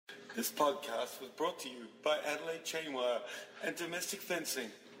This podcast was brought to you by Adelaide Chainwire and Domestic Fencing.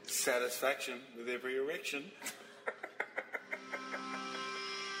 Satisfaction with every erection.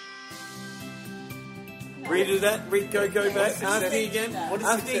 Redo that. Go back. Ask me again.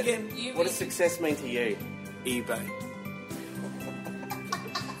 Ask me again. What does success mean to you? eBay.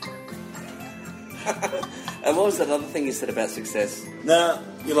 And what was that other thing you said about success? No,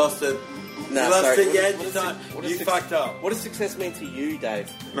 you lost it. No, you lost sorry. it. You fucked up. What does success mean to you, Dave?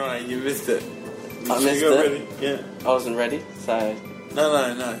 No, you missed it. I missed it? it? Yeah. I wasn't ready, so...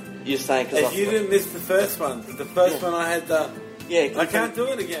 No. You're saying... If you didn't miss the first one, the first one I had that... Yeah. I can't do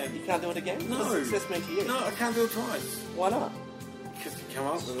it again. You can't do it again? No. What does success mean to you? No, I can't do it twice. Why not? Because you come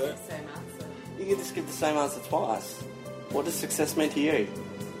up with it. Same answer. You can just give the same answer twice. What does success mean to you?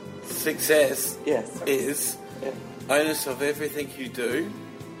 Success is onus of everything you do,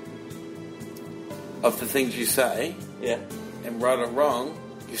 of the things you say, and right or wrong,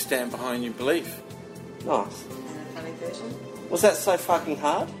 you stand behind your belief. Nice. And a funny version? Was that so fucking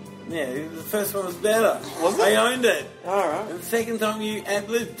hard? Yeah, the first one was better. Was it? I owned it. Alright. And the second time you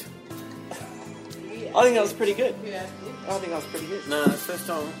ad-libbed. I think that was pretty good. Yeah. I think that was pretty good. No, the first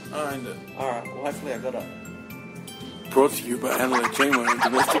time I owned it. Alright, well hopefully I got it. Brought to you by Adelaide Chainwire and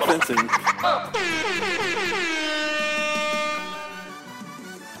Domestic Fencing.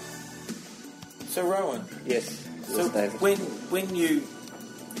 So Rowan. Yes. So David. when you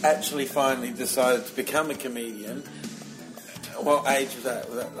actually finally decided to become a comedian, what age was that?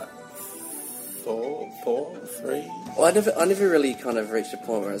 Was that like 4, 3? Well, I never really kind of reached a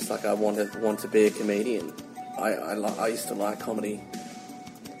point where it's like I want to be a comedian. I used to like comedy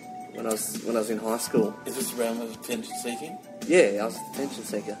when I was in high school. Is this around the attention seeking? Yeah, I was an attention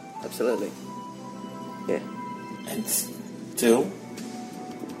seeker. Absolutely. Yeah. And still?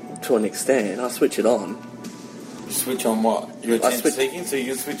 To an extent, I switch it on. You switch on what? You're attention seeking, so you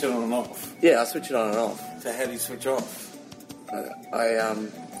can switch it on and off. Yeah, I switch it on and off. So how do you switch off?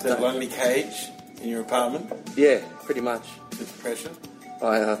 The lonely cage in your apartment? Yeah, pretty much. The depression?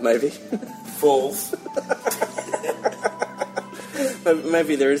 Maybe. Falls.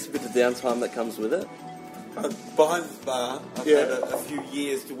 Maybe there is a bit of downtime that comes with it. Behind the bar, I've had a few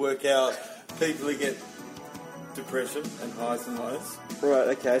years to work out people who get depression and highs and lows. Right,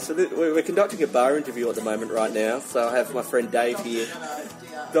 okay. So we're conducting a bar interview at the moment right now. So I have my friend Dave here.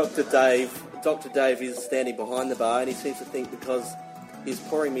 Dr. Dave is standing behind the bar and he seems to think because he's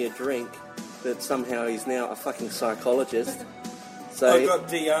pouring me a drink that somehow he's now a fucking psychologist. So I've got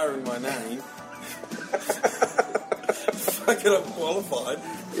DR in my name. Fucking I'm qualified.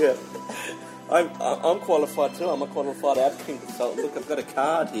 Yeah. I'm qualified too. I'm a qualified applicant consultant. Look, I've got a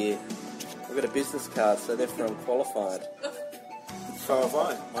card here. I've got a business card, so therefore I'm qualified. So have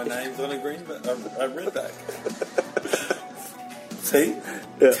I. My name's on a red back. See?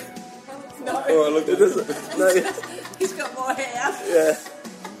 Yeah. No. Oh, look at this. No, He's got more hair. yeah.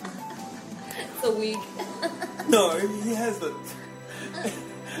 It's a wig. No, he hasn't.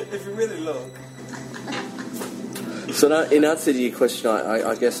 If you really look. So now, in answer to your question,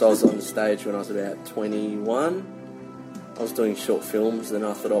 I guess I was on stage when I was about 21. I was doing short films, and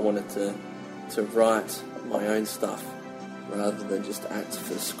I thought I wanted to write my own stuff rather than just act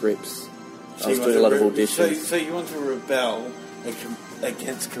for scripts. I was doing a lot of auditions. So you want to rebel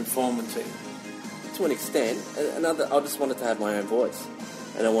against conformity? To an extent. I just wanted to have my own voice,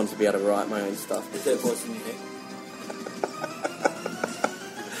 and I wanted to be able to write my own stuff. Is that voice in your head?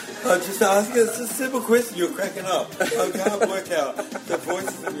 I'm just asking, it's a simple question, you're cracking up. I can't work out the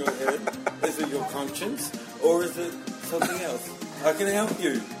voices in your head. Is it your conscience, or is it something else? I can help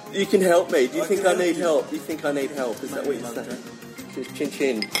you. You can help me. Do you think I need help? Do you think I need help? Is that what you're saying? Just chin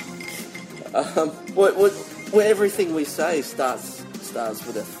chin. What everything we say starts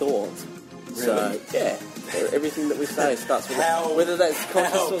with a thought. Really? So yeah, everything that we say starts with whether that's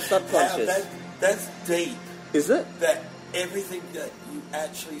conscious or subconscious. That's deep. Is it? That everything that you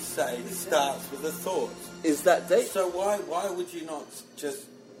actually say starts with a thought. Is that deep? So why would you not just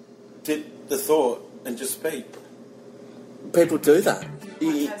dip the thought and just speak? People do that.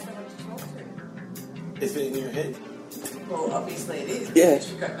 Is it in your head? Well, obviously it is. Yeah.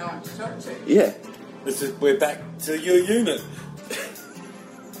 Because you've got no one to talk to. Yeah. We're back to your unit.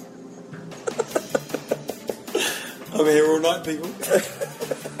 I'm here all night, people.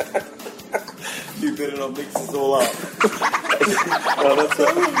 You better not mix this all up. Well, that's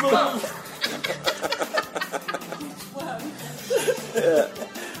it. Yeah.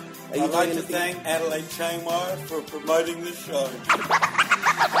 I'd like to thank Adelaide Chainwire for promoting this show.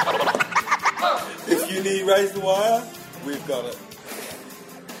 If you need razor wire, we've got it.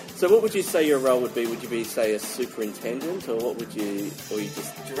 So what would you say your role would be? Would you be, say, a superintendent, or what would you, or you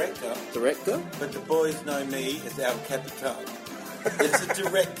just Director. director? But the boys know me as El Capitan. It's a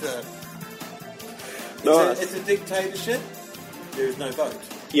director. Nice. It's a dictatorship. There is no vote.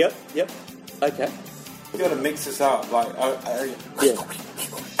 Yep. Okay. You've got to mix this up. Like, Yeah.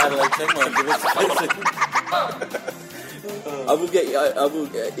 Adelaide Chengma, give us I will get. I will.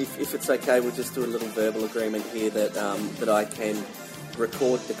 If it's okay, we'll just do a little verbal agreement here that that I can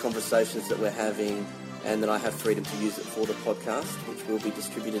record the conversations that we're having, and that I have freedom to use it for the podcast, which will be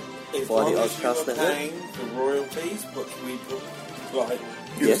distributed As by long the as Ozcast you're Network. paying the royalties, what we put, like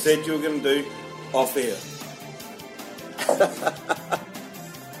you Yes. said you were going to do off air.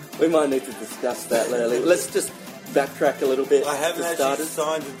 We might need to discuss that later. Let's just backtrack a little bit. I haven't for actually starters.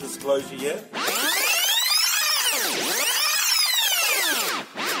 signed a disclosure yet.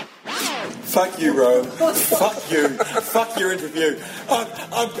 Fuck you, Ro. Fuck you. Fuck your interview.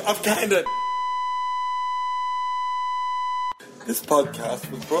 I've canned it. This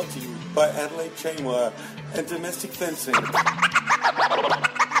podcast was brought to you by Adelaide Chainwire and Domestic Fencing.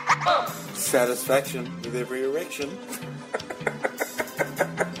 Satisfaction with every erection.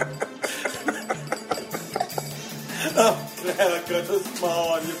 Oh, glad I got a smile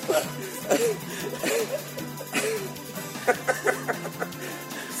on your face.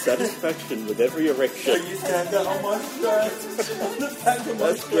 Satisfaction with every I erection. used to have that on my shirt. On the back of my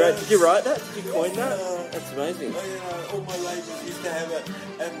That's shirt. great. Did you write that? Did you coin that? Yeah. That's amazing. Oh, yeah, all my labels used to have it,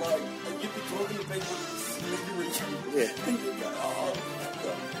 and like you'd be talking to people slippery, Yeah. and you go, oh,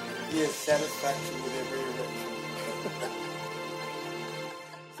 God. Yeah, satisfaction with every erection.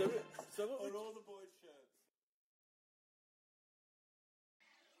 So what On all the boys' shirts.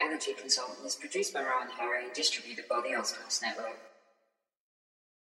 Energy Consultant is produced by Ryan Harry and distributed by the Ozcast Network.